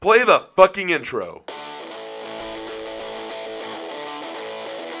Play the fucking intro.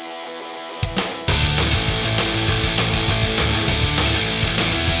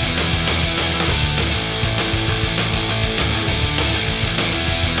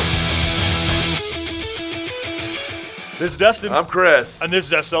 This is Dustin. I'm Chris. And this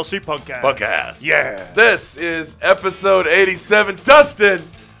is SLC Punkcast. Punkcast. Yeah. This is episode 87. Dustin,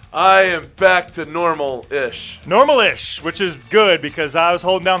 I am back to normal-ish. Normal-ish, which is good because I was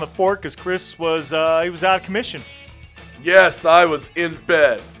holding down the fort because Chris was he was out of commission. Yes, I was in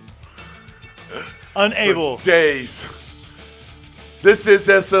bed. Unable. For days. This is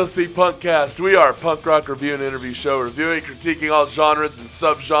SLC Punkcast. We are a punk rock review and interview show, reviewing, critiquing all genres and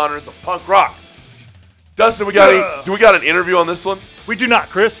subgenres of punk rock. Dustin, do we got an interview on this one? We do not,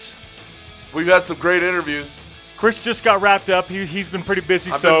 Chris. We've had some great interviews. Chris just got wrapped up. He's been pretty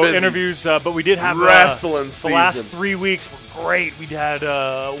busy, I've been busy. Interviews. But we did have wrestling the season. last 3 weeks were great. We had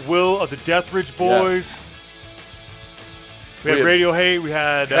Will of the Deathridge Boys. Yes. We had Radio Hate. We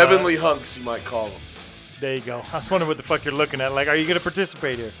had Heavenly Hunks, you might call them. There you go. I was wondering what the fuck you're looking at. Like, are you going to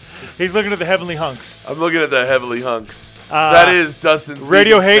participate here? He's looking at the Heavenly Hunks. I'm looking at the Heavenly Hunks. That is Dustin's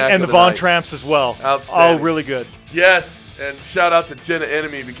Radio vegan Hate snack and the of Von night. Tramps as well. Outstanding. All really good. Yes, and shout out to Jenna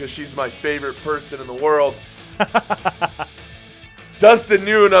Enemy because she's my favorite person in the world. Dustin,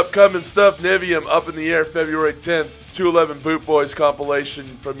 new and upcoming stuff. Nivium up in the air February 10th. 211 Boot Boys compilation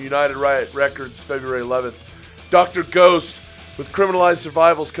from United Riot Records February 11th. Dr. Ghost with Criminalized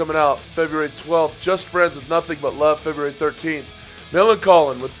Survivals coming out February 12th. Just Friends with Nothing But Love February 13th.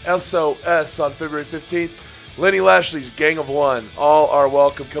 Millencolin with SOS on February 15th. Lenny Lashley's Gang of One. All Are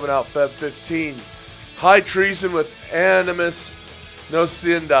Welcome coming out Feb 15. High Treason with Animus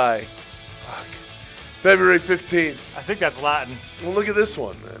Nocindi. Fuck. February 15th. I think that's Latin. Well, look at this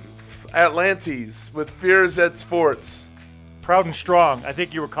one, man. Atlantes with Fears et Sports. Proud and Strong. I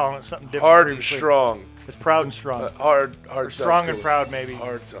think you were calling it something different. Hard previously. and Strong. It's Proud and Strong. Hard Or sounds Strong cooler. and Proud, maybe.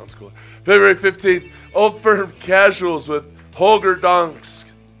 Hard sounds cool. February 15th, Old Firm Casuals with Holger Dansk.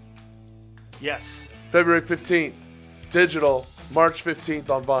 Yes. February 15th, Digital, March 15th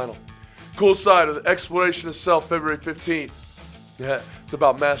on vinyl. Cool Side of the Exploration of Self, February 15th. Yeah, it's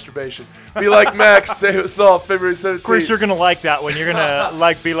about masturbation. Be Like Max, Save Us All, February 17th. Chris, you're going to like that one. You're going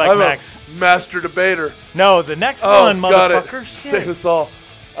to Be Like I'm Max. a master debater. No, the next Oh, one, got motherfucker. it. Save Us All.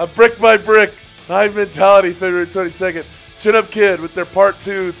 Brick by Brick, Hive Mentality, February 22nd. Chin Up Kid with their part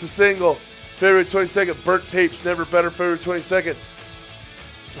 2. It's a single, February 22nd. Burnt Tapes, Never Better, February 22nd.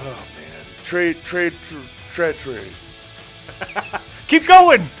 Oh, man. Trade. Keep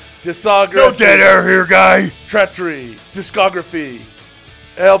going. Discography. No dead air here, guy. Treachery. Discography.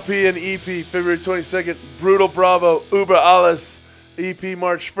 LP and EP, February 22nd. Brutal Bravo, Uber Alles, EP,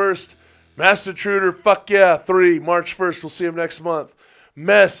 March 1st. Master Intruder, Fuck Yeah, 3, March 1st. We'll see him next month.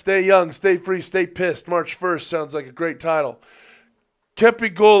 Mess, Stay Young, Stay Free, Stay Pissed, March 1st. Sounds like a great title. Kepi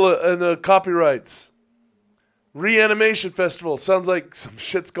Gola and the Copyrights. Reanimation Festival. Sounds like some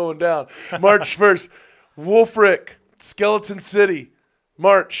shit's going down. March 1st. Wolfric, Skeleton City,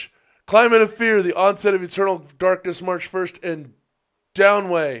 March. Climate of Fear, The Onset of Eternal Darkness, March 1st. And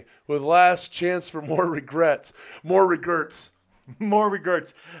Downway with Last Chance for More Regrets. More Regrets. More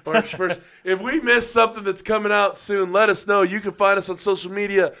regrets. March 1st. If we miss something that's coming out soon, let us know. You can find us on social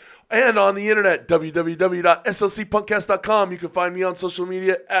media and on the internet, www.slcpunkcast.com. You can find me on social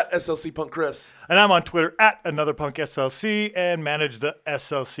media at slcpunkchris. And I'm on Twitter at AnotherPunkSLC and manage the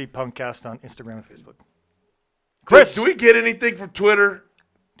SLC Punkcast on Instagram and Facebook. Chris. Do we get anything from Twitter?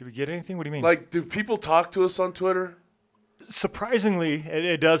 Did we get anything? What do you mean? Like, do people talk to us on Twitter? Surprisingly,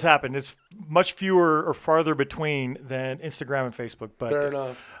 it does happen. It's much fewer or farther between than Instagram and Facebook. But Fair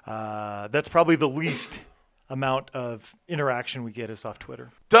enough. That's probably the least amount of interaction we get is off Twitter.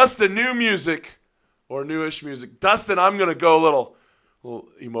 Dustin, new music or newish music. Dustin, I'm going to go a little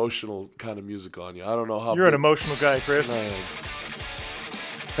emotional kind of music on you. I don't know how. You're an emotional guy, Chris.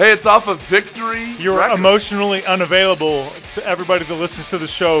 Hey, it's off of Victory You're Records. emotionally unavailable to everybody that listens to the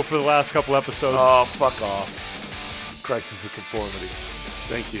show for the last couple episodes. Oh, fuck off. Crisis of Conformity.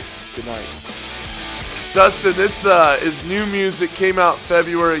 Thank you. Good night. Dustin, this is new music. Came out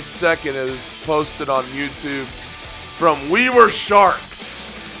February 2nd. It was posted on YouTube from We Were Sharks.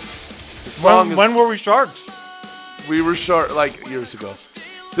 The song When were we sharks? We Were Sharks, like years ago.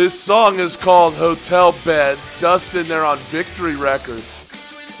 This song is called Hotel Beds. Dustin, they're on Victory Records.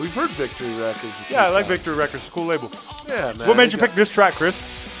 We've heard Victory Records. Yeah, I like Victory Records. Cool label. Yeah, man. What made you pick this track, Chris?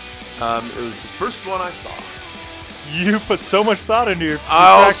 It was the first one I saw. You put so much thought into your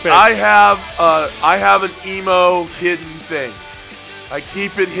I track picks. have an emo hidden thing. I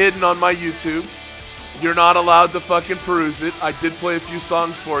keep it hidden on my YouTube. You're not allowed to fucking peruse it. I did play a few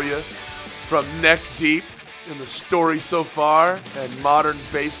songs for you from Neck Deep in The Story So Far and Modern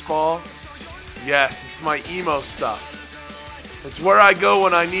Baseball. Yes, it's my emo stuff. It's where I go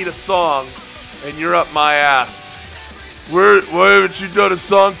when I need a song, and you're up my ass. Why haven't you done a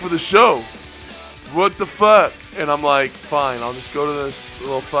song for the show? What the fuck? And I'm like, fine, I'll just go to this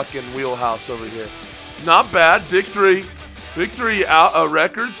little fucking wheelhouse over here. Not bad. Victory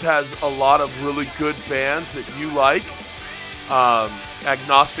Records has a lot of really good bands that you like.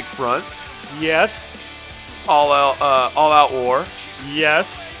 Agnostic Front. Yes. All Out War.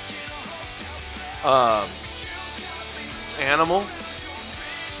 Yes. Animal.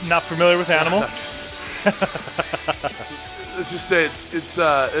 Not familiar with Animal. Let's just say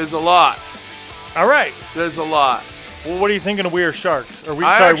there's a lot. All right. There's a lot. Well, what are you thinking of We Are Sharks? We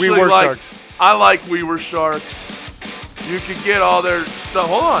Were Sharks. I like We Were Sharks. You can get all their stuff.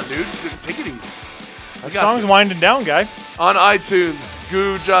 Hold on, dude. Take it easy. The song's winding down, guy. On iTunes,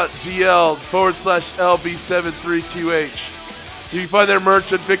 goo.gl/LB73QH. You can find their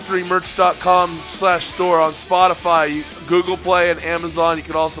merch at victorymerch.com/store. On Spotify, Google Play, and Amazon. You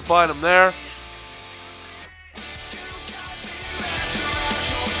can also find them there.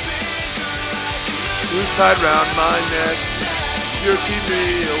 Who's tied round my neck? You're keeping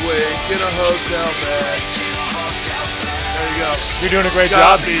me awake in a hotel bed. There you go. You're doing a great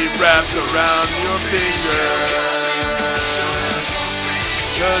job. Got me wrapped around your finger.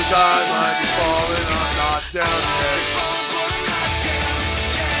 'Cause I might be falling, I'm not down yet.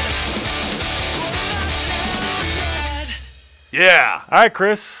 Yeah. All right,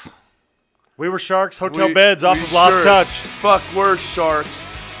 Chris. We Were Sharks, Hotel We- Beds off we of Lost sure Touch. Fuck, we're Sharks.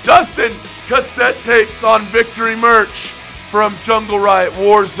 Dustin, cassette tapes on Victory Merch from Jungle Riot,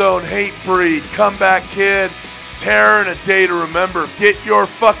 Warzone, Hatebreed, Comeback Kid, Terror, and A Day to Remember. Get your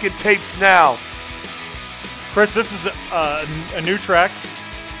fucking tapes now. Chris, this is a new track.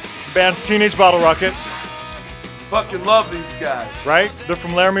 The band's Teenage Bottle Rocket, Fucking love these guys. right? They're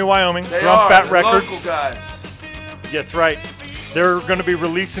from Laramie, Wyoming. They They're on are. Fat They're Records. local guys. Yeah, that's right. They're going to be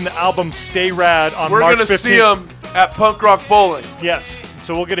releasing the album Stay Rad on We're March going to 15th. see them at Punk Rock Bowling. Yes.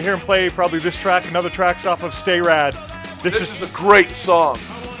 So we'll get to hear them play probably this track and other tracks off of Stay Rad. This is a great song.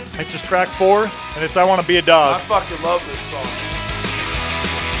 This is track 4, and it's I Want to Be a I Dog. fucking love this song.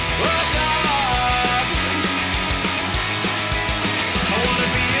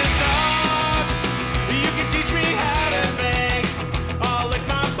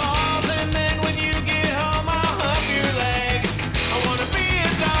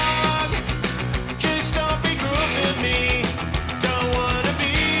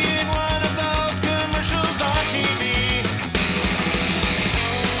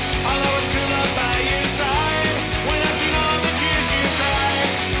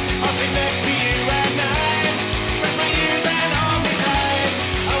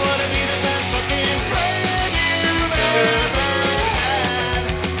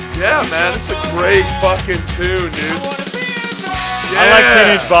 Yeah, man, it's a great fucking tune, dude. Yeah. I like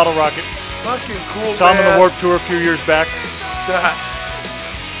Teenage Bottle Rocket. Fucking cool, Saw them on man. the Warped Tour a few years back.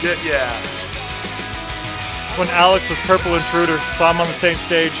 Shit, yeah. It's when Alex was Purple Intruder. Saw him on the same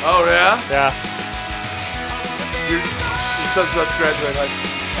stage. Oh, yeah? Yeah. Your son's about to graduate high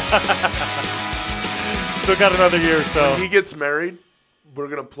school. Still got another year or so. When he gets married, we're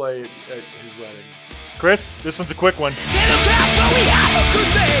going to play it at his wedding. Chris, this one's a quick one.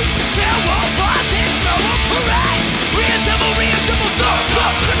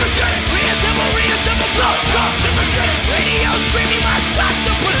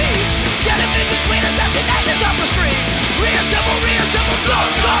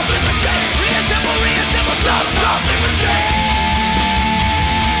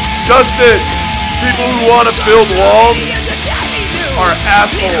 Justin, people who want to build walls are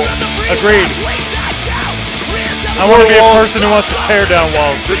assholes. Agreed. I want to be a person who wants to tear down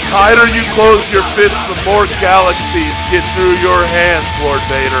walls. The tighter you close your fists, the more galaxies get through your hands, Lord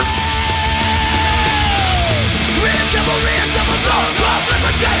Vader.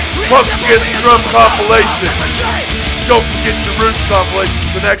 Punk Against Trump compilation. Don't Forget Your Roots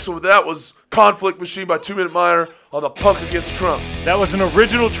compilation. The next one, that was Conflict Machine by 2 Minute Minor on the Punk Against Trump. That was an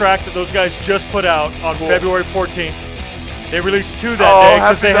original track that those guys just put out on February 14th. They released 2 that day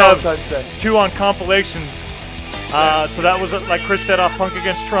because happy they have Valentine's Day. 2 on compilations. So that was, like Chris said, off Punk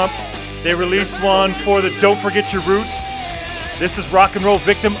Against Trump. They released one for the Don't Forget Your Roots. This is Rock and Roll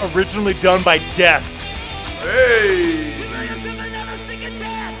Victim, originally done by Death. Hey!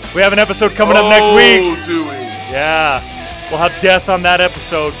 We have an episode coming up next week. Oh, do we? Yeah. We'll have Death on that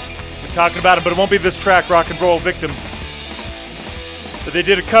episode. We're talking about it, but it won't be this track, Rock and Roll Victim. But they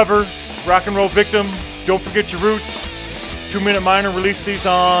did a cover, Rock and Roll Victim, Don't Forget Your Roots. 2 Minute Minor released these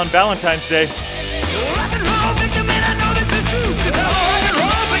on Valentine's Day. Rock and roll victim, and I know this is true, 'cause I'm a rock and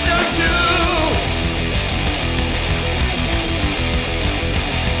roll victim too.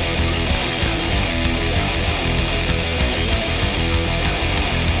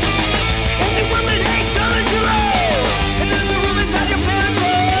 Only woman ain't done you wrong, and there's a room inside your parents'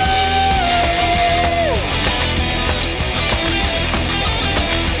 home.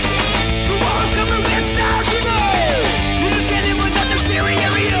 The walls covered with stars, you know. You just can't live without the stereo.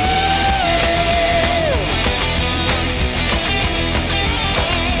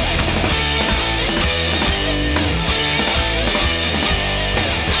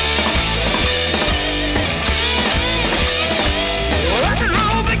 Rock and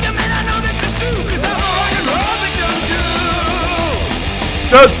roll victim, and I know this is true, 'cause I'm a rock and roll victim too.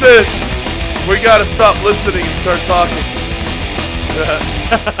 Dustin, we gotta stop listening and start talking.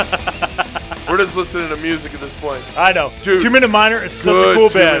 We're just listening to music at this point. I know. Dude, 2 Minute Minor is such a Good cool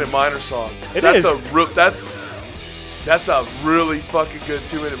 2 band. Minute Minor song. It that's is. That's a really fucking good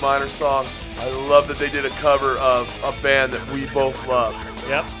 2 Minute Minor song. I love that they did a cover of a band that we both love.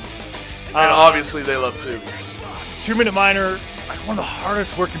 Yep. And obviously they love too. 2 Minute Minor, like one of the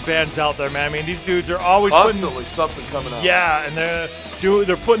hardest working bands out there, man. I mean, these dudes are always Constantly something coming out. yeah, and they're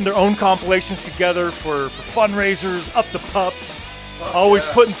putting their own compilations together for fundraisers, Up the Pups, always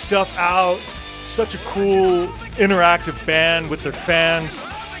yeah. putting stuff out. Such a cool, interactive band with their fans.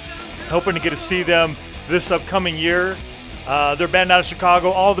 Hoping to get to see them this upcoming year. They're a band out of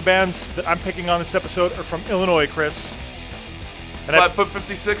Chicago. All the bands that I'm picking on this episode are from Illinois, Chris. And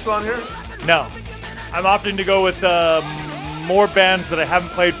 5'56" on here? No. I'm opting to go with more bands that I haven't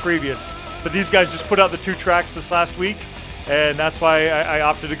played previous. But these guys just put out the 2 tracks this last week, and that's why I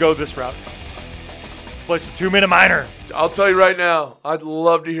opted to go this route. Let's play some 2 Minute Minor. I'll tell you right now, I'd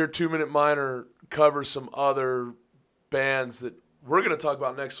love to hear 2 Minute Minor cover some other bands that we're going to talk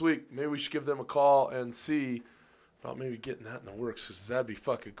about next week. Maybe we should give them a call and see about maybe getting that in the works, because that'd be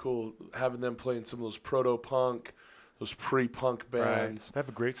fucking cool, having them playing some of those proto-punk, those pre-punk bands. They have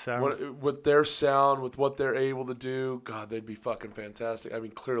a great sound. With their sound, with what they're able to do, God, they'd be fucking fantastic. I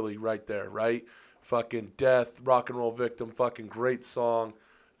mean, clearly right there, right? Fucking Death, Rock and Roll Victim, fucking great song,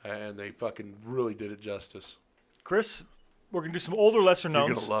 and they fucking really did it justice. Chris, we're going to do some older, lesser knowns.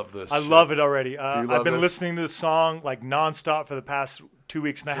 You're going to love this. I shit. love it already. love I've been this? listening to this song like nonstop for the past 2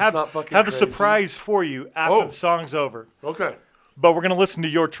 weeks, and I Is this have not fucking a crazy? surprise for you after Oh. the song's over. Okay. But we're going to listen to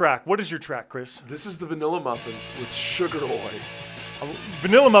your track. What is your track, Chris? This is the Vanilla Muffins with Sugar Oy.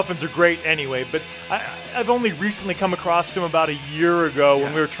 Vanilla Muffins are great anyway, but I've only recently come across them about a year ago when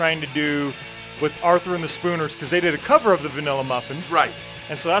Yeah. we were trying to do with Arthur and the Spooners, because they did a cover of the Vanilla Muffins. Right.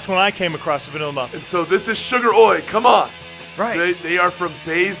 And so that's when I came across the Vanilla Muffins. And so this is Sugar Oy. Come on. Right. They are from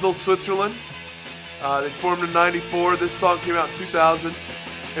Basel, Switzerland. They formed in 94. This song came out in 2000.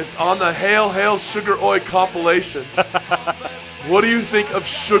 It's on the Hail Hail Sugar Oy compilation. What do you think of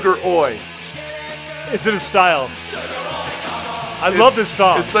Sugar Oy? Is it a style? I love this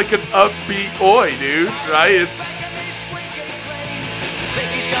song. It's like an upbeat oi, dude, right? It's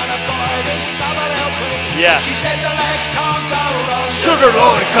Yes. She says the lights can't go wrong. Sugar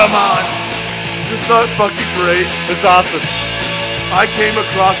Oy, come on. Is this not fucking great? It's awesome. I came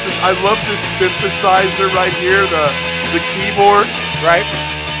across this. I love this synthesizer right here, the keyboard. Right?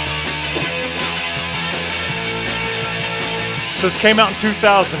 So this came out in 2000,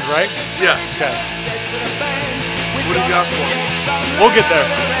 right? Yes. Okay. What do you got for me? We'll get there.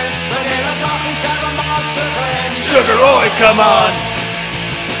 Sugar Oy, come on.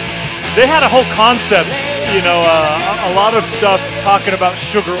 They had a whole concept, you know, a lot of stuff talking about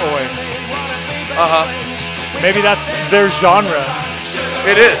Sugar Oy. Maybe that's their genre.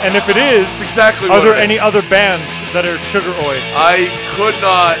 It is. And if it is, It's exactly are what there it any is. other bands that are Sugar Oy? I could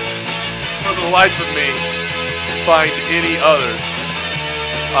not, for the life of me, find any others.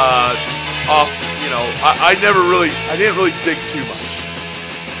 I didn't really dig too much.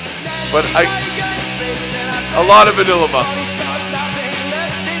 But a lot of Vanilla Muffins.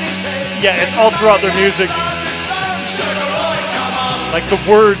 Yeah, it's all throughout their music. Like the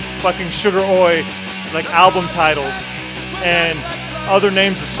words fucking Sugar Oy, like album titles, and other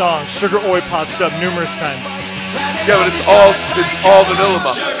names of songs. Sugar Oy pops up numerous times. Yeah, but it's all Vanilla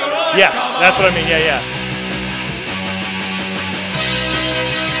Muffins. Yes, that's what I mean, yeah.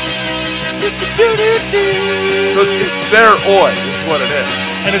 So it's their oi, is what it is.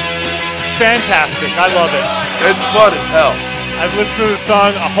 And it's fantastic. I love it. It's fun as hell. I've listened to the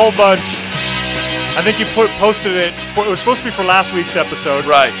song a whole bunch. I think you posted it. It was supposed to be for last week's episode.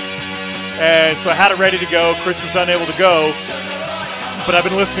 Right. And so I had it ready to go. Chris was unable to go. but I've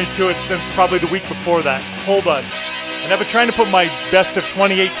been listening to it since probably the week before that. Whole bunch. And I've been trying to put my best of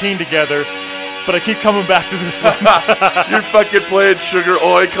 2018 together, but I keep coming back to this one. You're fucking playing Sugar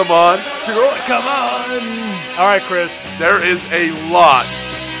Oi, come on. Sugar Oi, come on. All right, Chris. There is a lot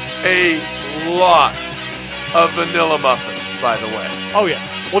of vanilla muffins, by the way. Oh, yeah.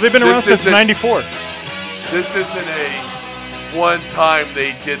 Well, they've been around since 94. This isn't a one time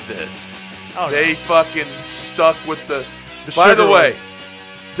they did this. Oh, no. They fucking stuck with the by Sugar the Oi. way,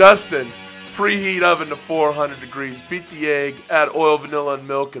 Dustin, preheat oven to 400 degrees. Beat the egg, add oil, vanilla, and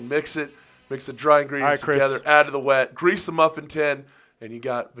milk, and mix it. Mix the dry ingredients All right, Chris. together, add to the wet, grease the muffin tin, and you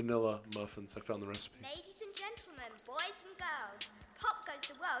got vanilla muffins. I found the recipe. Ladies and gentlemen, boys and girls, Pop Goes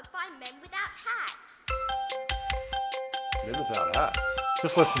the World by Men Without Hats. Men without hats.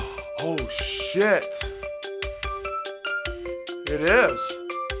 Just listen. Oh, shit. It is.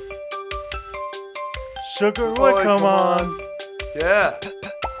 Sugar Oi, Oi, come on. Yeah.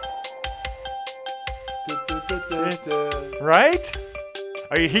 Right?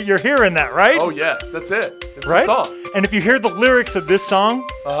 You're hearing that, right? Oh, yes, that's it. It's right? the song. And if you hear the lyrics of this song,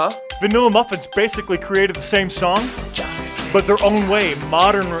 Uh-huh. Vanilla Muffins basically created the same song, but their own way,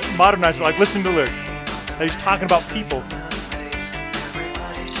 modernized it. Like, listen to the lyrics. Now he's talking about people.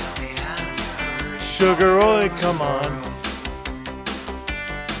 Sugar Oi, come on.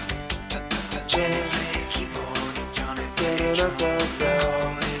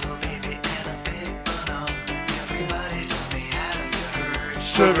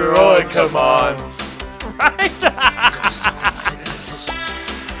 Sugar Oi, come on. Right?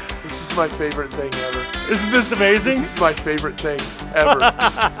 This is my favorite thing ever. Isn't this amazing? This is my favorite thing ever.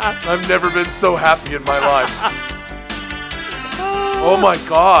 I've never been so happy in my life. Oh my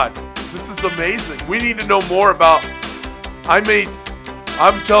God. This is amazing. We need to know more about. I'm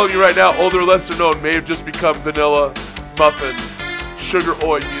telling you right now, older or lesser known may have just become vanilla muffins, Sugar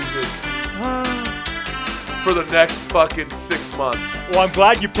Oi music for the next fucking 6 months. Well, I'm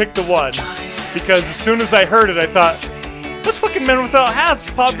glad you picked the one, because as soon as I heard it, I thought, that's fucking Men Without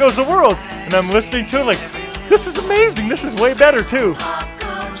Hats, Pop Goes the World. And I'm listening to it like, this is amazing. This is way better, too.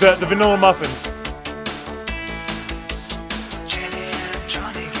 The Vanilla Muffins.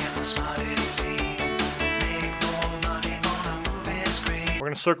 We're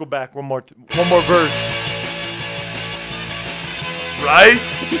going to circle back one more verse. Right?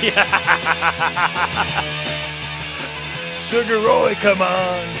 Sugar Oi, come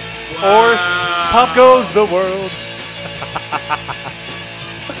on. Or Pop Goes the World.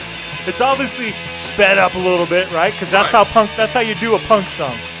 It's obviously sped up a little bit, right? Because that's how you do a punk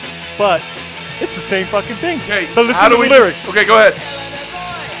song. But it's the same fucking thing. Okay, But listen how to do the we lyrics. Okay, go ahead.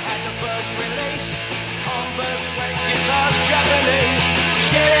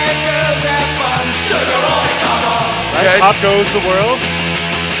 Right? Okay. Pop Goes the World.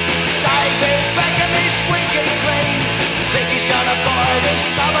 David Beckham is squeaky clean. Think he's gonna buy this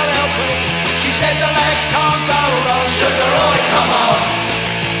double LP. She says the legs can't go wrong. Sugar Oi, come on.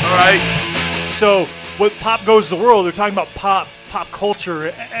 All right. So with Pop Goes the World, they're talking about pop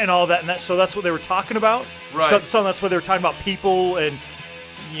culture and all that, so that's what they were talking about. Right. So that's what they were talking about, people and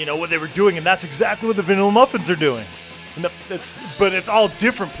what they were doing, and that's exactly what the Vanilla Muffins are doing. And but it's all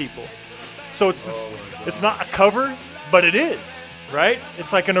different people. So it's not a cover, but it is, right?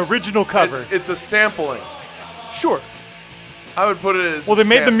 It's like an original cover. It's a sampling. Sure. I would put it as. Well, they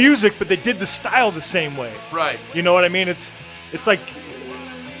made the sample. music, but they did the style the same way. Right. You know what I mean? It's like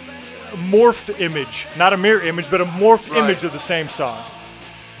a morphed image, not a mirror image, but a morphed Right. image of the same song.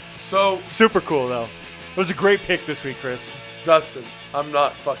 So, Super cool, though. It was a great pick this week, Chris. Dustin, I'm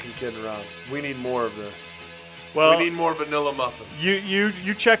not fucking kidding around. We need more of this. Well, We need more vanilla muffins.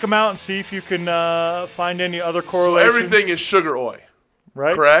 you check them out and see if you can find any other So correlations. everything is Sugar Oi,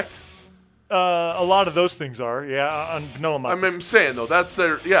 right? correct? A lot of those things are, yeah, on Vanilla Muffins. I'm saying though, that's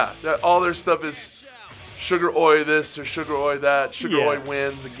all their stuff is Sugar Oi this or Sugar Oi that. Sugar Yeah. Oi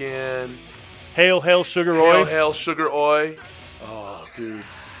wins again. Hail, hail, Sugar Hail, Oi. hail, Sugar Oi. Oh, dude.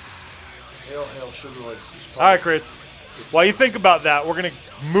 Hail, hail, Sugar Oi. All right, Chris. While you think about that, we're going to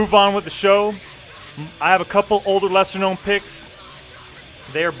move on with the show. I have a couple older, lesser-known picks.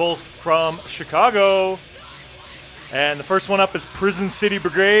 They are both from Chicago. And the first one up is Prison City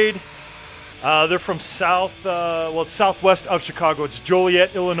Brigade. They're from southwest of Chicago. It's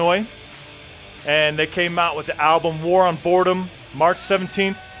Joliet, Illinois. And they came out with the album War on Boredom, March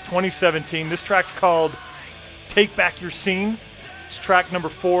 17th, 2017. This track's called Take Back Your Scene. It's track number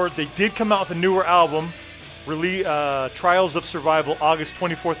 4. They did come out with a newer album, Trials of Survival, August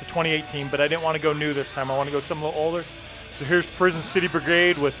 24th of 2018, but I didn't want to go new this time. I want to go something a little older. So here's Prison City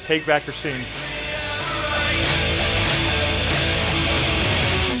Brigade with Take Back Your Scene.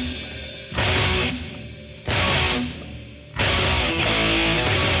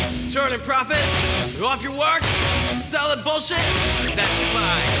 Turning profit off your work, selling bullshit that you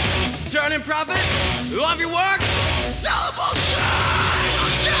buy. Turning profit off your work, selling bullshit.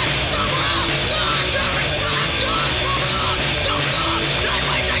 Bullshit somewhere else. Don't respect, don't move on, don't belong. Don't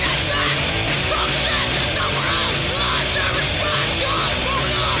wait to get back. Bullshit somewhere else. Don't respect, don't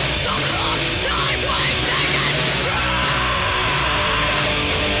move on, don't belong. Don't wait to get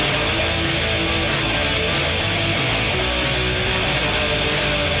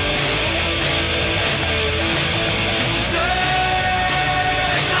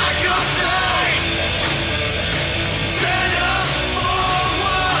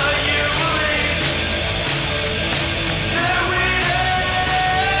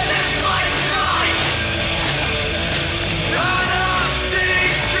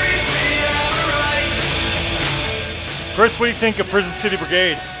Chris, what do you think of Prison City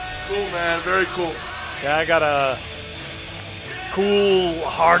Brigade? Cool, man. Very cool. Yeah, I got a cool,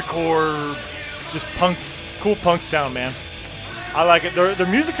 hardcore, just cool punk sound, man. I like it. Their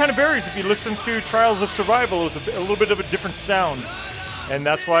music kind of varies. If you listen to Trials of Survival, it's a little bit of a different sound. And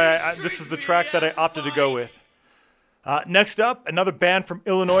that's why this is the track that I opted to go with. Next up, another band from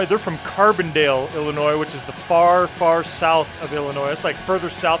Illinois. They're from Carbondale, Illinois, which is the far, far south of Illinois. It's like further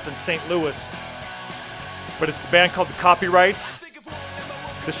south than St. Louis. But it's the band called The Copyrights.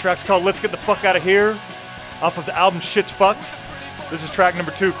 This track's called Let's Get the Fuck Out of Here, off of the album Shit's Fucked. This is track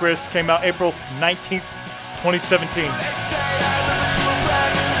number 2, Chris. Came out April 19th, 2017.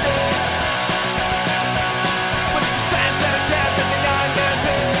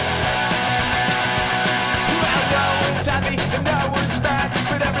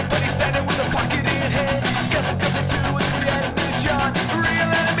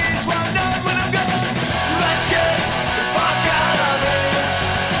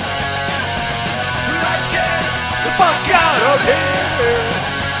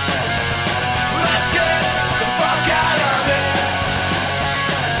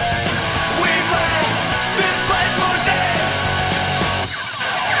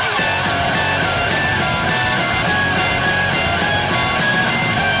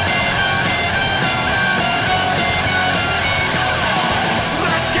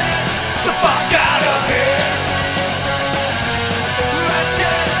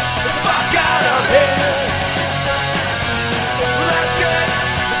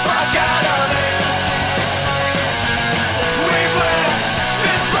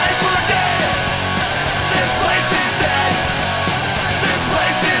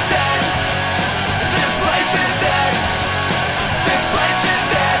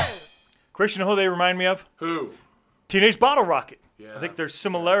 Chris, you know who they remind me of? Who? Teenage Bottle Rocket. Yeah. I think there's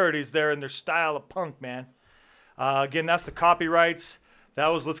similarities there in their style of punk, man. Again, that's The Copyrights. That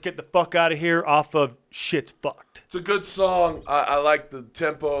was Let's Get the Fuck Out of Here off of Shit's Fucked. It's a good song. I like the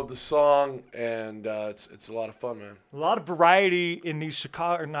tempo of the song, and it's a lot of fun, man. A lot of variety in these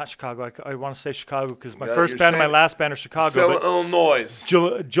Chicago, or not Chicago, I want to say Chicago because my Yeah, first you're band and my saying- last band are Chicago. Selling But Illinois.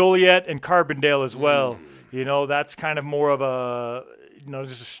 Joliet and Carbondale as well. You know, that's kind of more of a,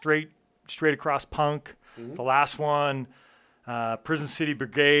 just a straight across punk. The last one, Prison City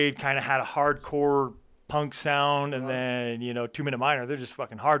Brigade, kind of had a hardcore punk sound, and then 2 Minute Minor, they're just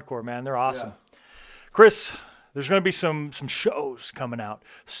fucking hardcore, man. They're awesome. Chris, there's going to be some shows coming out.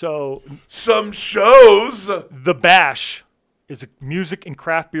 So Some shows. The Bash is a music and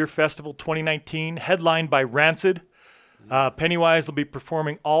craft beer festival 2019, headlined by Rancid. Pennywise will be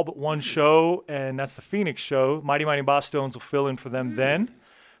performing all but one show, and that's the Phoenix show. Mighty Mighty Boss Stones will fill in for them then.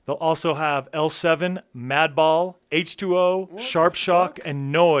 They'll also have L7, Madball, H2O, Sharp Shock,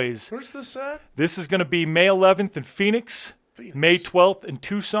 and Noise. Where's this at? This is going to be May 11th in Phoenix, May 12th in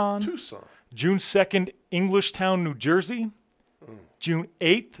Tucson, June 2nd, Englishtown, New Jersey, June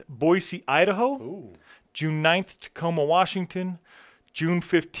 8th, Boise, Idaho, June 9th, Tacoma, Washington, June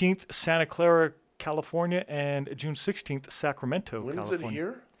 15th, Santa Clara, California, and June 16th, Sacramento, When is California. it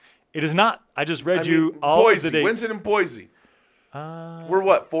here? It is not. I just read you all Boise. of the dates. When's it in Boise? We're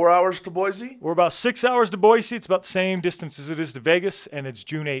what, 4 hours to Boise? We're about 6 hours to Boise. It's about the same distance as it is to Vegas, and it's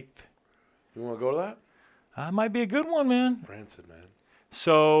June 8th. You want to go to that? Might be a good one, man. Rancid, man.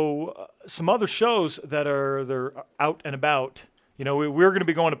 So some other shows that they're out and about. We're going to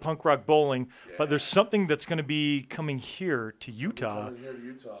be going to Punk Rock Bowling, but there's something that's going to be coming here to Utah. Coming here to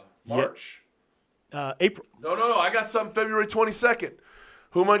Utah. March. April. No. I got something February 22nd.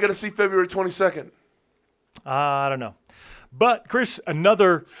 Who am I going to see February 22nd? I don't know. But, Chris,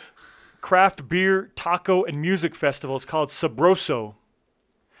 another craft beer, taco, and music festival is called Sabroso.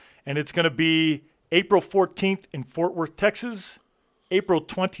 And it's going to be April 14th in Fort Worth, Texas, April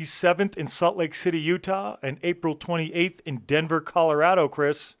 27th in Salt Lake City, Utah, and April 28th in Denver, Colorado,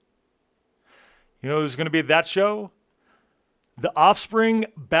 Chris. You know who's going to be at that show? The Offspring,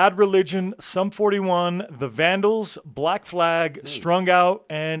 Bad Religion, Sum 41, The Vandals, Black Flag, Strung Out,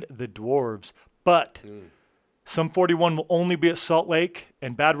 and The Dwarves. But Sum 41 will only be at Salt Lake,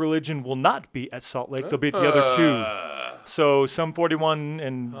 and Bad Religion will not be at Salt Lake. They'll be at the other two. So Sum 41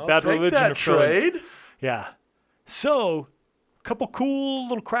 and Bad take Religion that are filling. trade. Yeah. So, a couple cool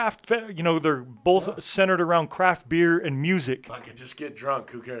little they're both centered around craft beer and music. I could just get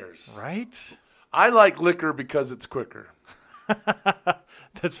drunk. Who cares? Right? I like liquor because it's quicker.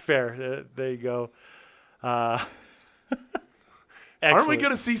 That's fair. There you go. Aren't we Excellent.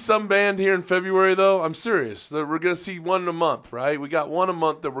 going to see some band here in February, though? I'm serious. We're going to see one a month, right? We got one a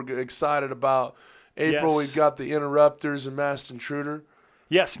month that we're excited about. April, Yes. we've got the Interrupters and Masked Intruder.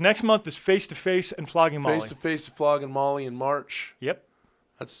 Yes, next month is Face to Face and Flogging Molly. Face to Face to Flog and Molly in March. Yep.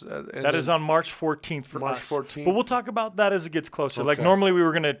 That Is on March 14th for March us. 14th. But we'll talk about that as it gets closer. Like Okay. normally we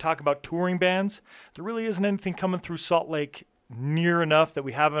were going to talk about touring bands. There really isn't anything coming through Salt Lake near enough that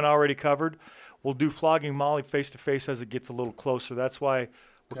we haven't already covered. We'll do Flogging Molly face to face as it gets a little closer. That's why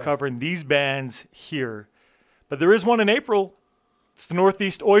we're covering these bands here. But there is one in April. It's the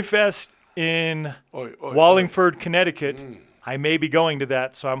Northeast Oi Fest in Wallingford, Connecticut. I may be going to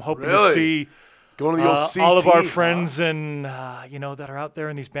that, so I'm hoping to Really? see Going to the old CT, all of our huh? friends and that are out there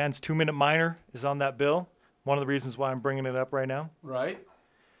in these bands. 2 Minute Minor is on that bill. One of the reasons why I'm bringing it up right now. Right?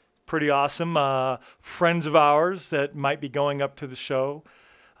 Pretty awesome. Friends of ours that might be going up to the show.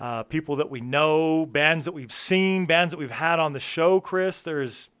 People that we know, bands that we've seen, bands that we've had on the show, Chris.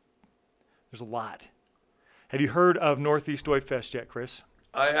 There's a lot. Have you heard of Northeast Oi Fest yet, Chris?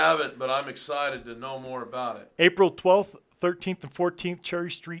 I haven't, but I'm excited to know more about it. April 12th, 13th, and 14th, Cherry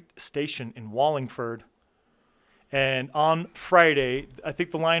Street Station in Wallingford. And on Friday, I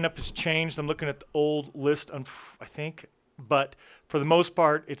think the lineup has changed. I'm looking at the old list, I think. But for the most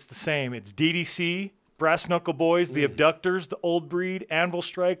part, it's the same. It's DDC, Brass Knuckle Boys, The Abductors, The Old Breed, Anvil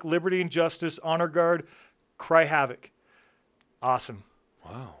Strike, Liberty and Justice, Honor Guard, Cry Havoc. Awesome.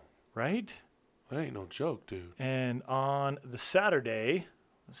 Wow. Right? That ain't no joke, dude. And on the Saturday,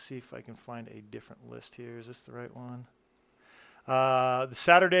 let's see if I can find a different list here. Is this the right one? The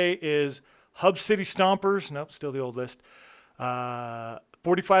Saturday is Hub City Stompers. Nope, still the old list.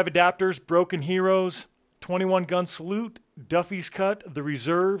 45 Adapters, Broken Heroes, 21 Gun Salute, Duffy's Cut, The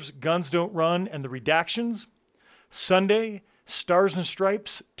Reserves, Guns Don't Run, and The Redactions. Sunday, Stars and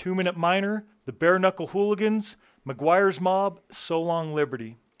Stripes, 2 Minute Minor, The Bare Knuckle Hooligans, McGuire's Mob, So Long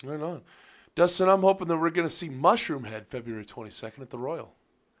Liberty. Right on. Dustin, I'm hoping that we're going to see Mushroom Head February 22nd at the Royal.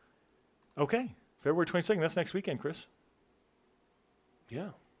 Okay, February 22nd. That's next weekend, Chris. Yeah.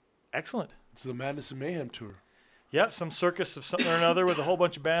 Excellent. It's the Madness and Mayhem Tour. Yep, some circus of something or another with a whole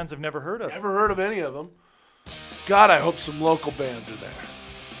bunch of bands I've never heard of. Never heard of any of them. God, I hope some local bands are there.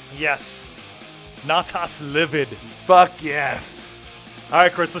 Yes. Natas Livid. Fuck yes. All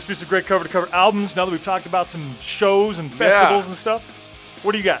right, Chris, let's do some great cover-to-cover albums now that we've talked about some shows and festivals and stuff.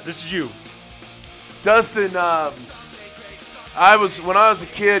 What do you got? This is you. Dustin, when I was a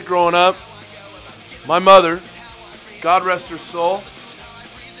kid growing up, my mother, God rest her soul,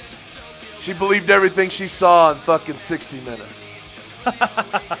 she believed everything she saw in fucking 60 Minutes.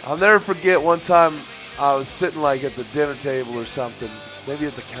 I'll never forget one time I was sitting like at the dinner table or something, maybe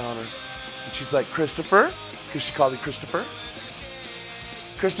at the counter, and she's like, Christopher, because she called me Christopher.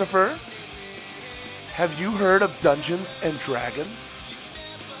 Christopher, have you heard of Dungeons and Dragons?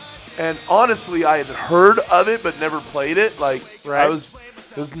 And honestly, I had heard of it, but never played it. Like, Right. it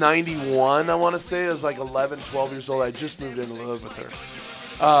was 91, I want to say. I was like 11, 12 years old. I just moved in to live with her.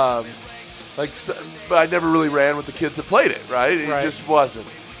 But I never really ran with the kids that played it, right? It Right. just wasn't.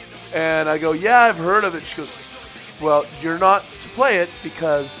 And I go, yeah, I've heard of it. She goes, well, you're not to play it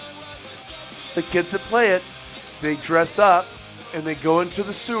because the kids that play it, they dress up and they go into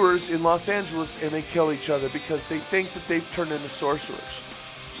the sewers in Los Angeles and they kill each other because they think that they've turned into sorcerers.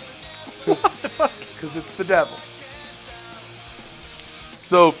 What the fuck? Because it's the devil.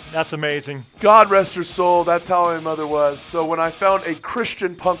 So, That's amazing. God rest her soul, that's how my mother was. So when I found a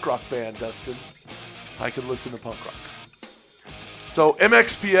Christian punk rock band, Dustin, I could listen to punk rock. So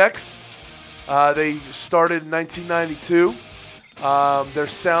MXPX, they started in 1992. Their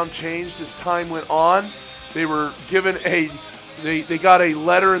sound changed as time went on. They were given they got a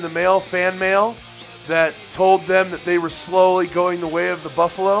letter in the mail, fan mail, that told them that they were slowly going the way of the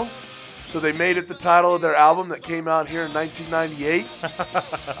buffalo. So they made it the title of their album that came out here in 1998.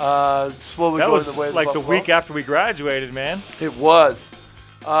 Slowly That going was the way of like the the buffalo. week after we graduated, man. It was.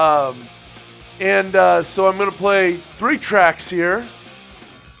 So I'm going to play 3 tracks here.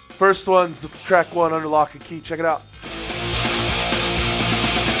 First one's track 1, Under Lock and Key. Check it out.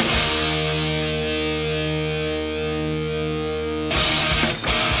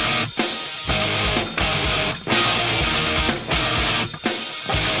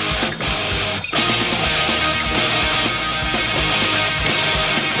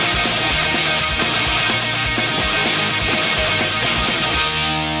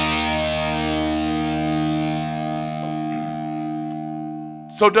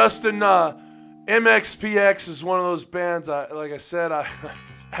 So Dustin, MXPX is one of those bands. Like I said, I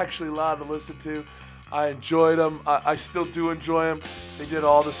was actually allowed to listen to. I enjoyed them. I still do enjoy them. They did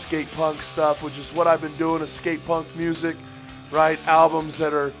all the skate punk stuff, which is what I've been doing, is skate punk music, right? Albums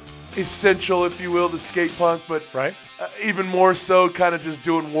that are essential, if you will, to skate punk, but Right. Even more so kind of just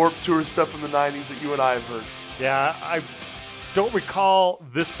doing Warped Tour stuff from the 90s that you and I have heard. Yeah, I don't recall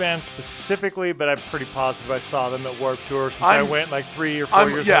this band specifically, but I'm pretty positive I saw them at Warped Tour since I went like 3 or 4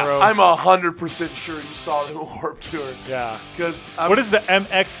 years in a row. I'm 100% sure you saw them at Warped Tour. Yeah. Because What does the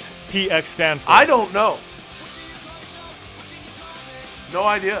MXPX stand for? I don't know. No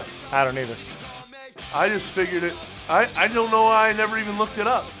idea. I don't either. I just figured it. I don't know why I never even looked it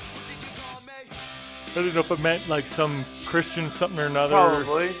up. I don't know if it meant like some Christian something or another.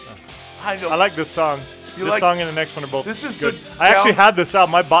 Probably. I know. I like this song. You This like- song and the next one are both This is good. the I actually down- had this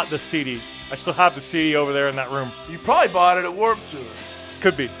album. I bought the CD. I still have the CD over there in that room. You probably bought it at Warped Tour.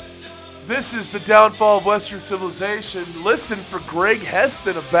 Could be. This is the downfall of Western civilization. Listen for Greg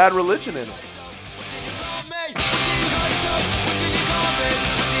Heston of Bad Religion in it.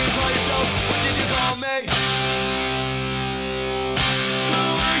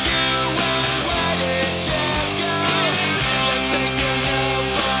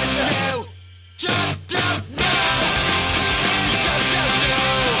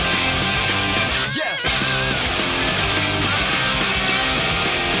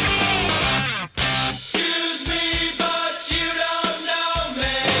 Excuse me, but you don't know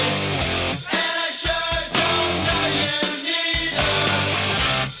me, and I sure don't know you neither.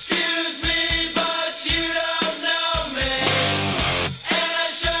 Excuse me, but you don't know me, and I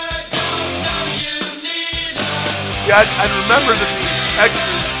sure don't know you neither. See, I remember that the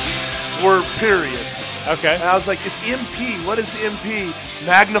X's were periods. Okay. And I was like, it's MP. What is MP?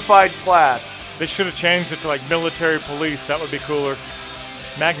 Magnified plaid. They should have changed it to like military police. That would be cooler.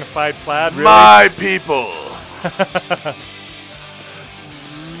 Magnified plaid, really? My people.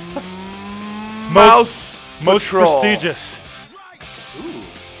 Mouse Most Patrol. prestigious.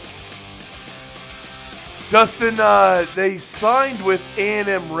 Dustin, they signed with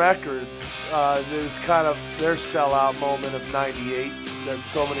A&M Records. There's kind of their sellout moment of 98 that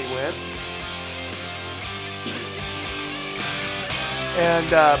so many went.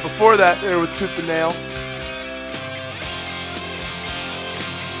 And before that, they were with Tooth and Nail.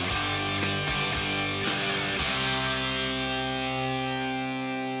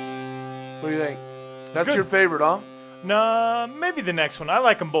 What do you think? That's Good. your favorite, huh? Nah, maybe the next one. I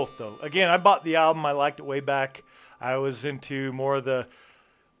like them both, though. Again, I bought the album. I liked it way back. I was into more of the,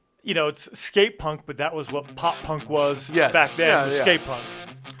 it's skate punk, but that was what pop punk was Yes. back then, Yeah, was yeah. skate punk.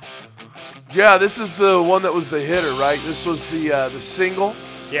 Yeah, this is the one that was the hitter, right? This was the single.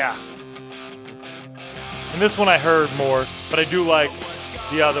 Yeah. And this one I heard more, but I do like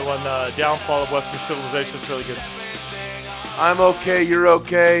the other one, Downfall of Western Civilization. It's really good. I'm okay, you're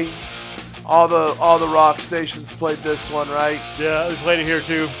okay. All the rock stations played this one, right? Yeah, we played it here,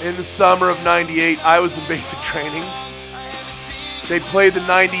 too. In the summer of 98, I was in basic training. They played the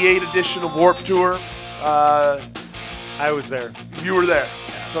 98 edition of Warped Tour. I was there. You were there.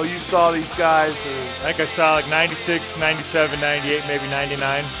 So you saw these guys. I think I saw like 96, 97, 98, maybe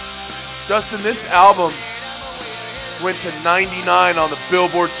 99. Dustin, this album went to 99 on the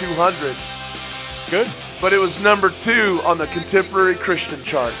Billboard 200, It's good. but it was number 2 on the Contemporary Christian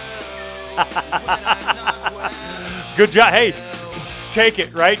charts. Good job. Hey, take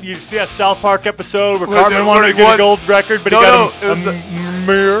it, right? You see that South Park episode where Where Cartman they- wanted where to he get won- a gold record, but No, he no, got it was a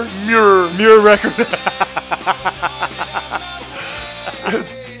mirror Muir. record.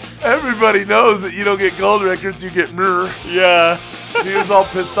 'Cause everybody knows that you don't get gold records, you get Muir. Yeah. He was all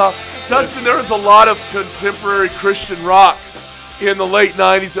pissed off. Dustin, there was a lot of contemporary Christian rock in the late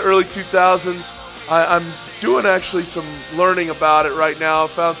 90s, the early 2000s. I'm doing actually some learning about it right now. I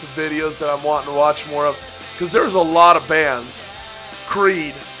found some videos that I'm wanting to watch more of. Because there was a lot of bands.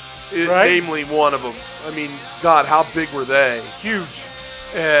 Creed, Right. namely one of them. I mean, God, how big were they? Huge.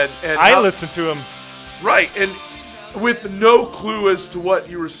 And I how- listened to him. Right, and with no clue as to what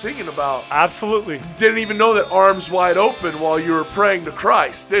you were singing about. Absolutely. Didn't even know that Arms Wide Open while you were praying to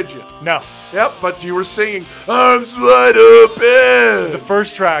Christ, did you? No. Yep, but you were singing Arms Wide Open. The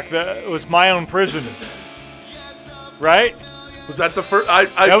first track that was My Own Prison. Right? Was that the first?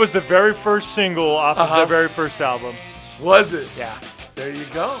 That was the very first single off of their very first album. Was it? Yeah. There you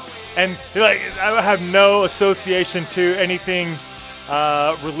go. And like, I have no association to anything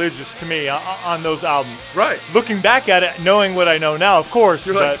religious to me on those albums. Right. Looking back at it, knowing what I know now, of course.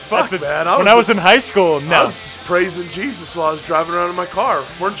 You're but like, fuck, at the- man, when I was in high school, no. I was just praising Jesus while I was driving around in my car,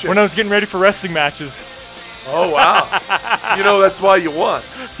 weren't you? When I was getting ready for wrestling matches. Oh, wow. You know, that's why you won.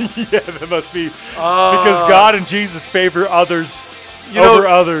 Yeah, that must be because God and Jesus favor others over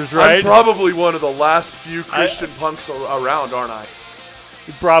others, right? I'm probably one of the last few Christian punks around, aren't I?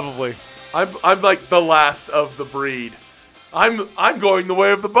 Probably. I'm like the last of the breed. I'm going the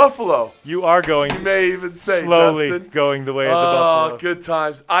way of the buffalo. You are going. You may even say, slowly Dustin. going the way of the buffalo. Oh, good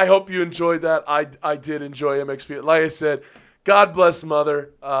times. I hope you enjoyed that. I did enjoy MXP. Like I said, God bless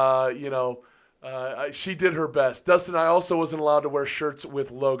Mother. She did her best. Dustin, I also wasn't allowed to wear shirts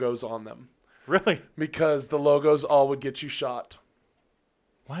with logos on them Really? because the logos all would get you shot.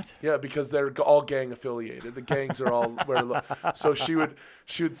 What? Yeah, because they're all gang affiliated. The gangs are all so she would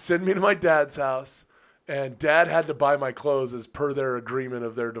send me to my dad's house, and Dad had to buy my clothes as per their agreement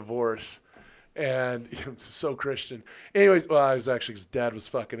of their divorce. And it's so Christian. Anyways, well, I was actually because Dad was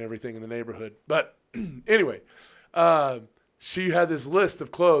fucking everything in the neighborhood. But anyway, she had this list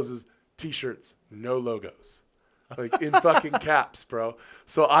of clothes as T-shirts, no logos, like in fucking caps, bro.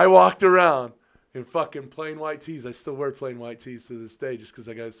 So I walked around in fucking plain white tees. I still wear plain white tees to this day just because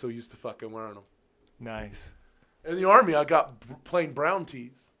I got so used to fucking wearing them. Nice. In the Army, I got plain brown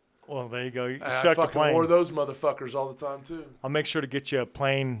tees. Well, there you go. You And stuck I to fucking plain. wore those motherfuckers all the time, too. I'll make sure to get you a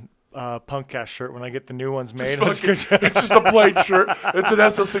plain Punkcast shirt when I get the new ones made. It's just a plain shirt. It's an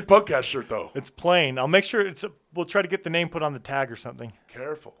SLC Punkcast shirt, though. It's plain. I'll make sure we'll try to get the name put on the tag or something.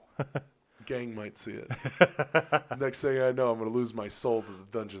 Careful. Gang might see it. Next thing I know, I'm going to lose my soul to the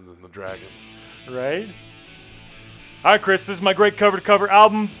Dungeons and the Dragons. Right? All right, Chris, this is my great cover-to-cover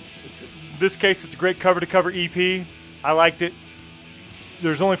album. In this case, it's a great cover-to-cover EP. I liked it.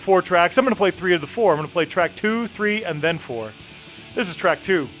 There's only 4 tracks. I'm going to play 3 of the 4. I'm going to play track 2, 3, and then 4. This is track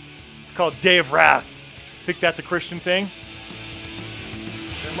 2. It's called Day of Wrath. Think that's a Christian thing?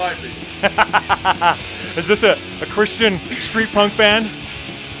 It might be. Is this a Christian street punk band?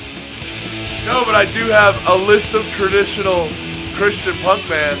 No, but I do have a list of traditional Christian punk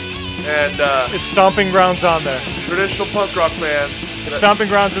bands and Is Stomping Grounds on there? traditional punk rock bands. If Stomping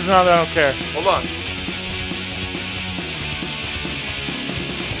Grounds isn't on there, I don't care. Hold on.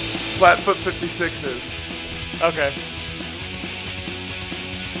 Flatfoot 56s. Okay.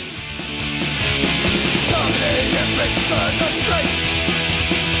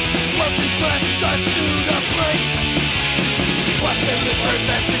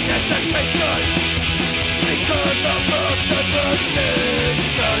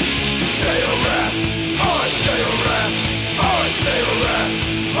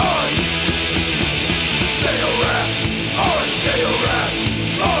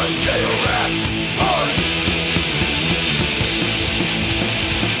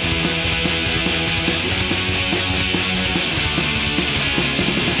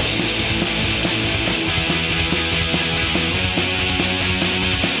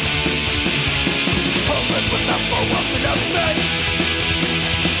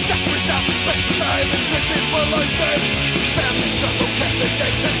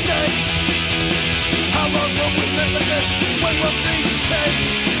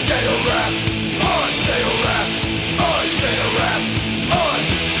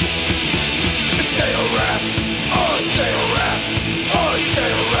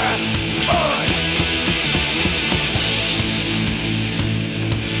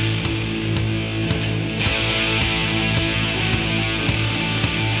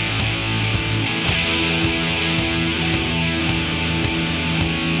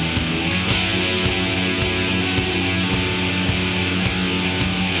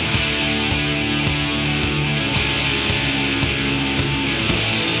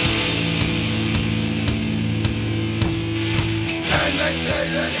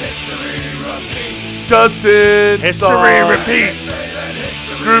 Dustin History song, repeats.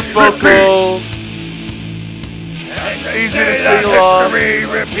 group vocals, easy to sing along.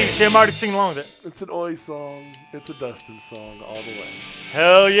 Repeats. See, I'm already singing along with it. It's an Oi song. It's a Dustin song all the way.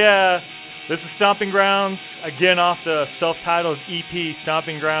 Hell yeah. This is Stomping Grounds, again off the self-titled EP,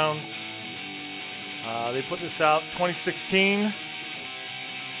 Stomping Grounds. They put this out 2016. It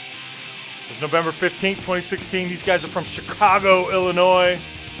was November 15th, 2016. These guys are from Chicago, Illinois.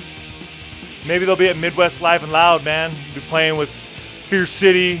 Maybe they'll be at Midwest Live and Loud, man. Be playing with Fierce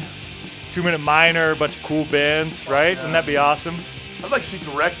City, 2 Minute Minor, a bunch of cool bands, right? Wouldn't that be awesome? I'd like to see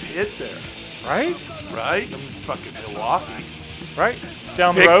Direct Hit there, Right? right? I mean, fucking Milwaukee. Right? It's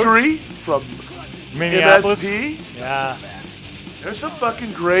down the road. Victory from Minneapolis. MSP. Yeah. There's some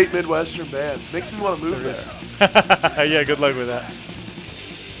fucking great Midwestern bands. Makes me want to move there. Yeah, good luck with that.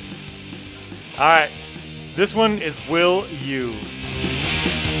 All right. This one is Will You.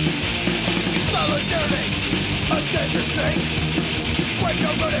 Solidarity, a dangerous thing. Break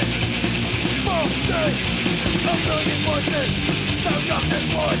your running, false state. million voices sound up as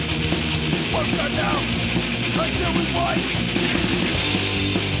one. Won't stop now until we won.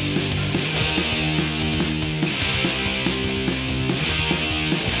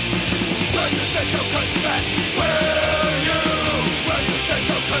 Will you take our country back? Will you take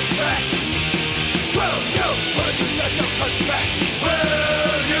our country back? Will you take our country back? Will you take our country back?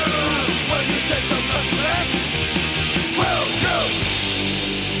 Will you? Will you take your country back? Will you take your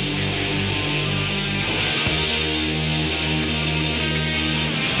country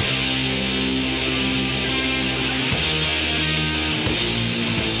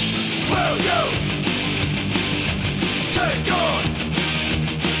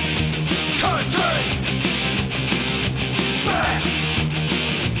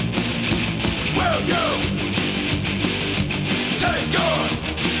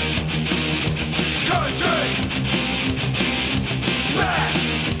back?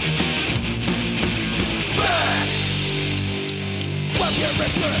 Back. One year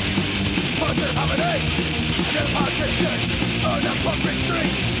richer, positive harmony, and a politician on a public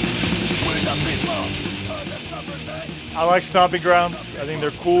street. We the people of the government. I like Stomping Grounds. I think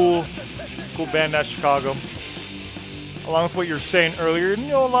they're cool band out of Chicago. Along with what you were saying earlier, you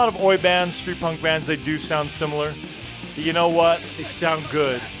know, a lot of oi bands, street punk bands, they do sound similar. But you know what? They sound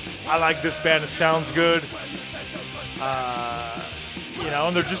good. I like this band. It sounds good. You know,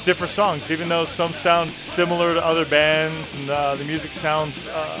 and they're just different songs. Even though some sound similar to other bands and the music sounds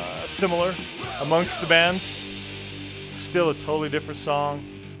similar amongst the bands, still a totally different song.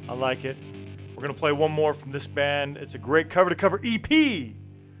 I like it. We're going to play one more from this band. It's a great cover-to-cover EP,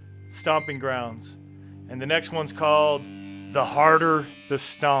 Stomping Grounds. And the next one's called The Harder the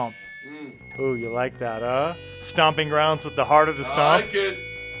Stomp. Ooh, you like that, huh? Stomping Grounds with The Harder the I Stomp. like it.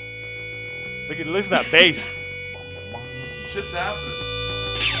 Listen to that bass. Shit's happening.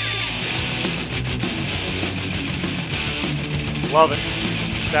 Love it.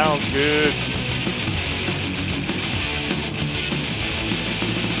 Sounds good.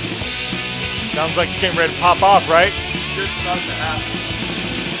 Sounds like it's getting ready to pop off, right? Shit's about to happen.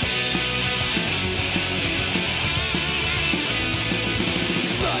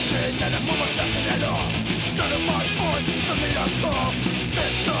 Nothing and a moment, nothing at all. None of my voice for me to call.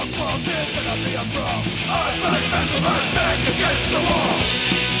 This dog world is gonna be a brawl. I'm like vessel, I'm back against the wall.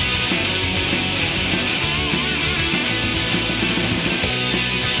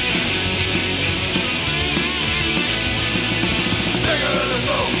 Bigger than the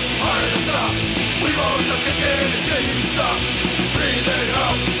soul, harder to stop. We won't look again until you stop. Breathing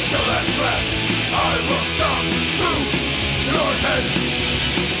out your last breath. I will stop through your head.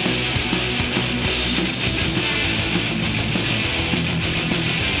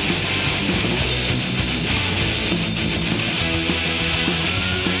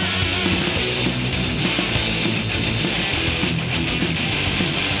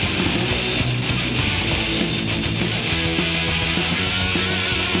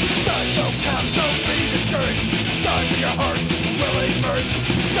 Signs don't count, don't be discouraged. Signs of your heart will emerge.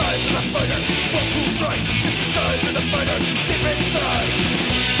 Signs of the fighter will prove right. It's the signs of the fighter deep inside.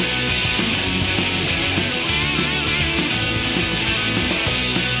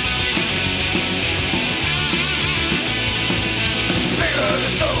 Bigger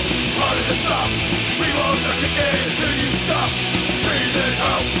the soul, harder to stop. We won't start again until you stop. Breathing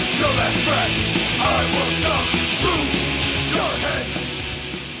out your last breath. I will stop through your head.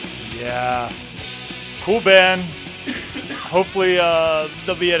 Yeah. Cool band. Hopefully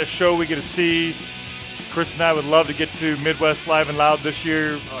they'll be at a show we get to see. Chris and I would love to get to Midwest Live and Loud this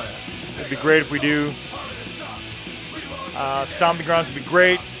year. It'd be great if we do. Stomping Grounds would be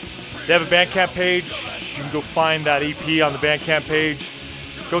great. They have a Bandcamp page. You can go find that EP on the Bandcamp page.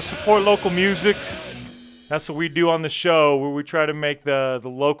 Go support local music. That's what we do on the show, where we try to make the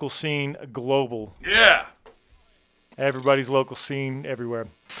local scene global. Yeah. Everybody's local scene everywhere.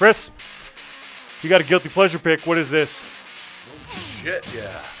 Chris, you got a guilty pleasure pick. What is this? Shit,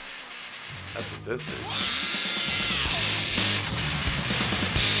 yeah. That's what this is.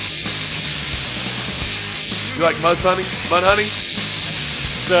 You like Mudhoney? Mudhoney?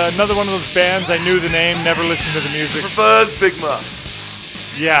 It's another one of those bands. I knew the name, never listened to the music. Superfuzz, Big Muff.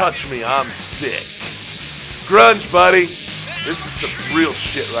 Yeah. Touch me, I'm sick. Grunge, buddy. This is some real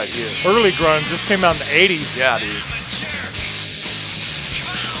shit right here. Early grunge. This came out in the 80s. Yeah, dude.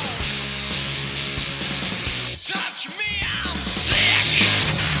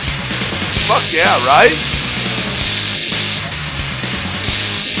 Fuck yeah, right?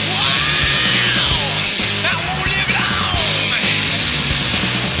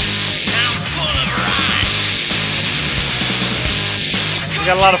 We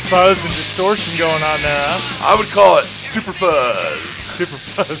got a lot of fuzz and distortion going on there, huh? I would call it Super Fuzz. Super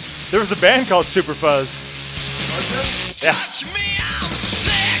Fuzz. There was a band called Super Fuzz. Yeah. Touch me, I'm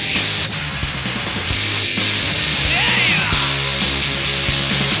sick. Yeah.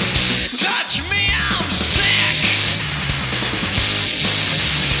 Touch me, I'm sick.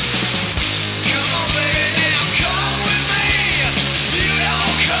 Come on, baby, now come with me. You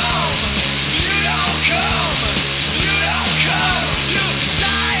don't come. You don't come. You don't come. You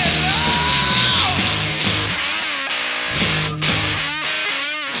die alone.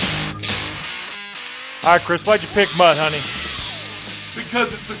 All right, Chris, why'd you pick Mud, honey?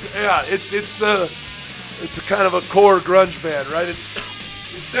 Because it's a kind of a core grunge band, right? It's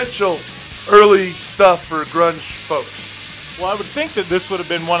essential early stuff for grunge folks. Well, I would think that this would have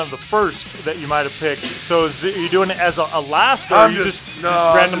been one of the first that you might have picked. So are you doing it as a last, or I'm you just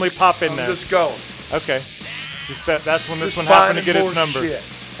randomly pop in I'm there? just going. Okay. Just that's when this Just one happened to finding get its more number. shit.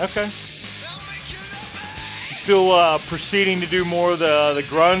 Okay. You still proceeding to do more of the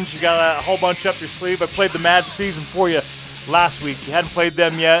grunge? You got a whole bunch up your sleeve. I played the Mad Season for you last week. You hadn't played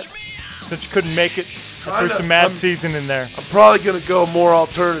them yet, since you couldn't make it. I threw some Mad Season in there. I'm probably gonna go more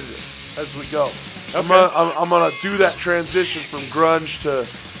alternative as we go. Okay. I'm gonna do that transition from grunge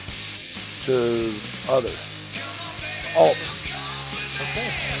to other alt. Okay.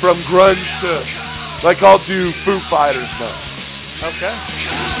 From grunge to like I'll do Foo Fighters next. Okay.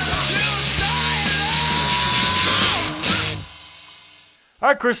 All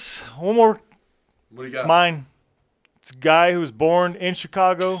right, Chris. One more. What do you got? Mine. It's a guy who was born in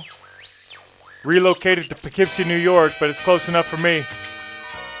Chicago, relocated to Poughkeepsie, New York, but it's close enough for me.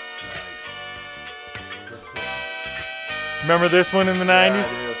 Nice. Remember this one in the 90s?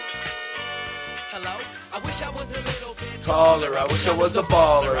 Hello? I wish I was a little bit Taller, I wish I was a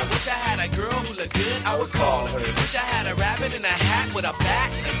baller. I wish I had a girl who looked good, I would call her. Wish I had a rabbit in a hat with a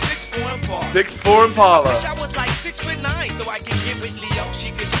bat and a 6'4" Impala. 6'4" Impala. Wish I was like 6'9" so I can get with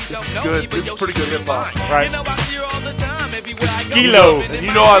Leoshi, cause she This is don't know good. me, but This is pretty good Yoshi hip-hop. fine. Right. You know I see her all the time, everywhere I go. Skilo. Living in And you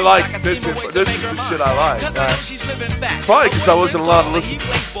my know I dreams, like can this see my hip- way to this make is her the mine. shit I like. Cause I know she's living back. Probably 'cause I wasn't allowed to He listen to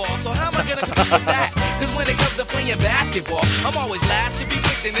plays ball, so how am I gonna compete with that? Cause when it comes to playing basketball, I'm always last to be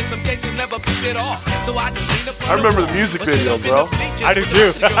picked, and in some cases never picked at all. So I just lean up on I remember the wall, music or sit video, up in bro. the bleachers I do with the too.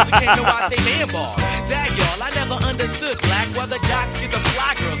 rest of the girls who can't know why they man ball. Dag y'all, I never understood black, while the jocks get the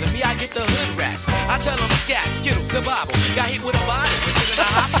fly girls, and me I get the hood rats. I tell them scat, skittles, the Bible. Got hit with a bottle, and put in the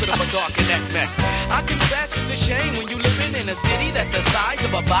hospital for talking that mess. I confess it's a shame when you living in a city that's the size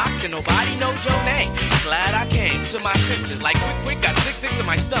of a box and nobody knows your name. Glad I came to my senses, like quick, got sick to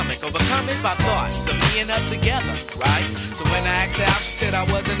my stomach, overcoming by thoughts of me and her together, right? So when I asked her out, she said I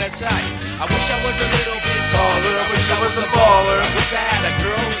wasn't a type. I wish I was a little bit taller, I wish I was a baller. I wish I had a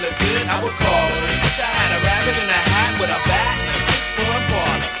girl who looked good, I would call her. Wish I had a rabbit in a hat with a bat and a 6'4"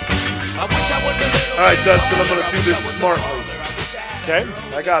 Impala. I wish I was a little All right, bit Dustin, I'm taller, gonna I do wish this I was a smartly. baller. I wish I had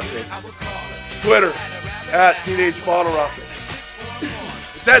Okay. I got this. Twitter at Teenage Bottle Rocket.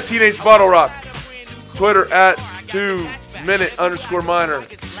 It's at Teenage Bottle Rock. Twitter at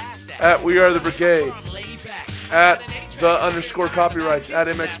 2minute_minor. At We Are the Brigade. At the _copyrights. At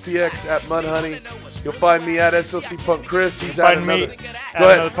MXPX. At Mudhoney. You'll find me at SLC Punk Chris. He's at Find me another. at Go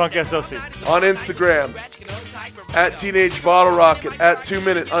another ahead. Punk SLC. On Instagram. At Teenage Bottle Rocket. At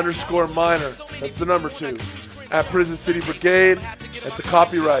 2minute_minor. That's the number 2. At Prison City Brigade. At the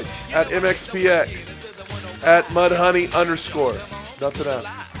copyrights. At MXPX. At Mudhoney_. Nothing else.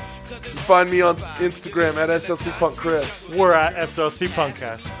 You find me on Instagram at SLC Punk Chris. We're at SLC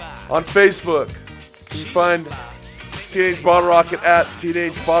Punkcast. On Facebook, you find Teenage Bottle Rocket at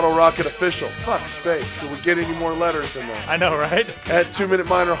Teenage Bottle Rocket Official. Fuck's sake, can we get any more letters in there? I know, right? At 2 Minute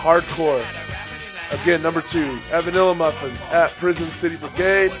Minor Hardcore. Again, number 2. At Vanilla Muffins. At Prison City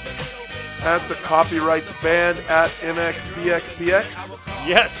Brigade. At the Copyrights Band. At MXPXPX.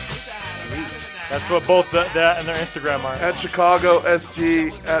 Yes. That's what both that and their Instagram are. At Chicago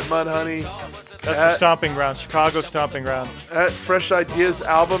SG. At Mudhoney. That's for Stomping Grounds, Chicago Stomping Grounds. At Fresh Ideas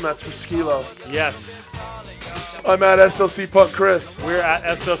Album. That's for Skilo. Yes. I'm at SLC Punk Chris. We're at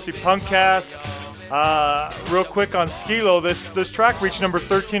SLC Punkcast. Real quick on Skilo, this track reached number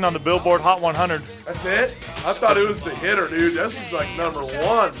 13 on the Billboard Hot 100. That's it? I thought it was the hitter, dude. This is like number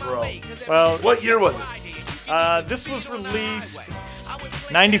 1, bro. Well, What year was it? this was released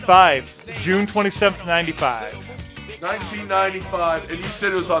 95, June 27th, 95. 1995, and you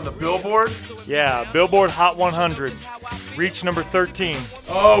said it was on the Billboard? Yeah, Billboard Hot 100. Reached number 13.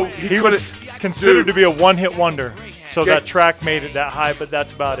 Oh, He was considered to be a one-hit wonder, so Yeah. that track made it that high, but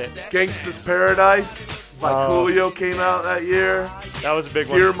that's about it. Gangsta's Paradise by Coolio came out that year. That was a big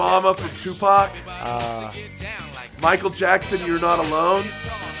Dear one. Mama from Tupac. Michael Jackson, You're Not Alone.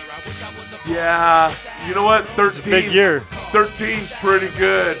 Yeah. You know what? 13's a big year. 13's pretty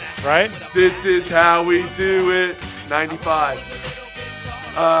good. Right? This is how we do it. 95.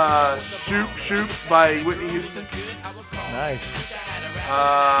 Shoop Shoop by Whitney Houston. Nice.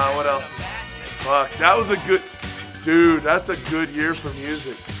 What else is? Fuck, that was a good. Dude, that's a good year for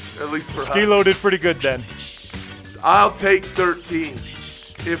music. At least for Skilo us. did pretty good then. I'll take 13.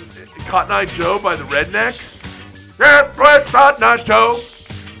 If Cotton Eye Joe by the Rednecks. Yeah, play Cotton Eye Joe.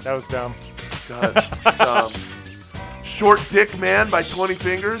 That was dumb. God, it's dumb. Short Dick Man by 20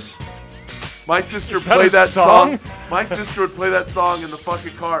 Fingers. My sister Is that played a that song? My sister would play that song in the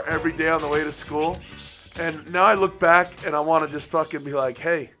fucking car every day on the way to school. And now I look back and I want to just fucking be like,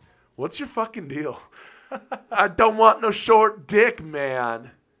 hey, what's your fucking deal? I don't want no short dick,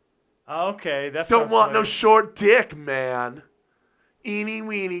 man. Okay, that's Don't want no short dick, man. Eeny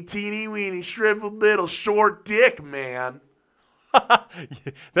weeny, teeny weeny, shriveled little short dick, man.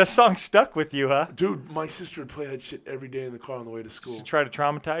 That song stuck with you, huh? Dude, my sister would play that shit every day in the car on the way to school. Try to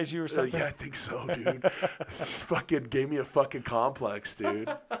traumatize you or something? Yeah, I think so, dude. This fucking gave me a fucking complex,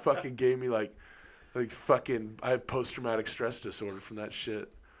 dude. Fucking gave me like fucking. I have post-traumatic stress disorder from that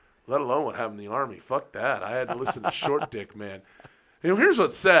shit. Let alone what happened in the army. Fuck that. I had to listen to Short Dick Man. You know, here's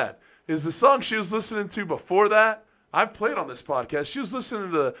what's sad: is the song she was listening to before that. I've played on this podcast. She was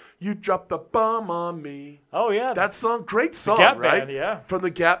listening to "You Dropped the Bomb on Me." Oh, yeah. That song, great song, Gap right? Band, yeah. From the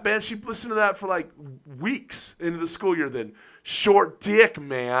Gap Band. She listened to that for like weeks into the school year then. Short Dick,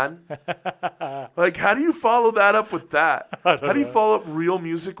 man. Like, how do you follow that up with that? How do you follow up real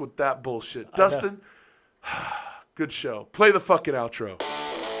music with that bullshit? Dustin, good show. Play the fucking outro.